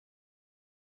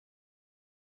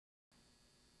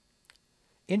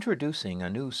Introducing a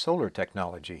new solar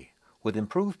technology with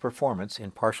improved performance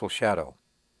in partial shadow.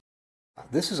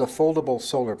 This is a foldable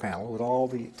solar panel with all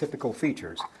the typical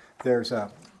features. There's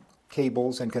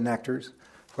cables and connectors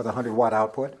for the 100-watt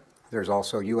output. There's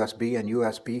also USB and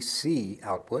USB-C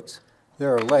outputs.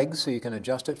 There are legs so you can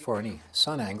adjust it for any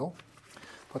sun angle.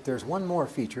 But there's one more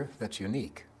feature that's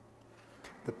unique.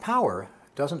 The power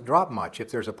doesn't drop much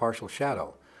if there's a partial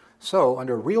shadow. So,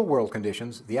 under real-world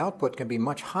conditions, the output can be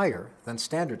much higher than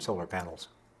standard solar panels.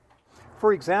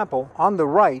 For example, on the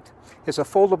right is a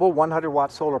foldable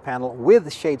 100-watt solar panel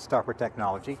with shade stopper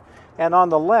technology, and on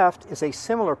the left is a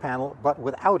similar panel but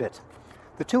without it.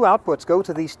 The two outputs go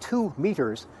to these two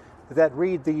meters that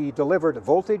read the delivered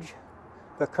voltage,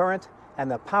 the current, and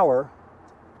the power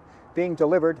being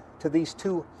delivered to these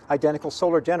two identical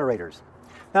solar generators.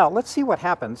 Now, let's see what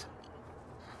happens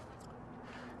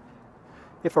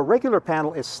if a regular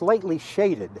panel is slightly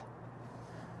shaded.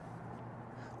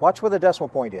 Watch where the decimal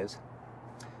point is.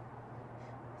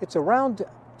 It's around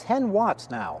 10 watts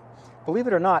now. Believe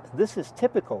it or not, this is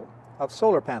typical of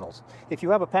solar panels. If you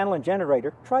have a panel and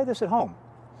generator, try this at home.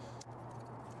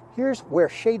 Here's where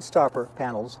shade stopper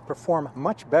panels perform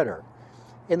much better.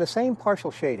 In the same partial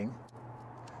shading,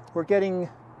 we're getting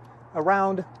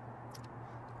around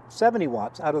 70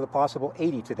 watts out of the possible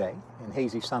 80 today in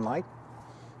hazy sunlight.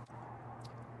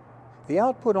 The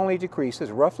output only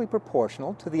decreases roughly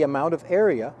proportional to the amount of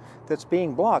area that's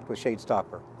being blocked with shade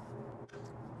stopper.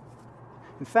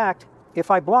 In fact, if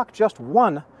I block just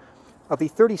one of the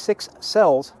 36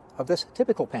 cells of this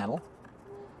typical panel,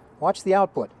 watch the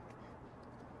output.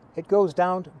 It goes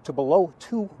down to below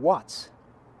 2 watts.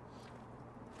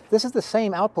 This is the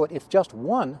same output if just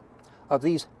one of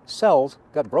these cells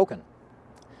got broken.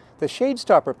 The shade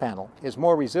stopper panel is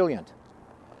more resilient.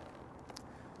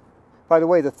 By the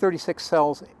way, the 36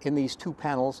 cells in these two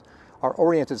panels are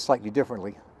oriented slightly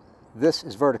differently. This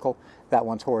is vertical, that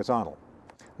one's horizontal.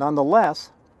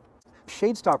 Nonetheless,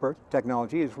 shade stopper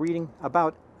technology is reading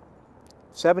about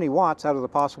 70 watts out of the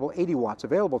possible 80 watts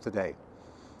available today.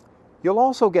 You'll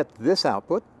also get this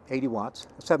output, 80 watts,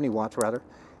 70 watts rather,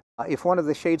 if one of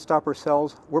the shade stopper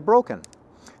cells were broken.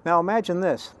 Now imagine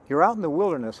this, you're out in the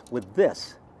wilderness with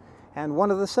this, and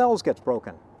one of the cells gets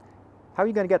broken. How are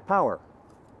you going to get power?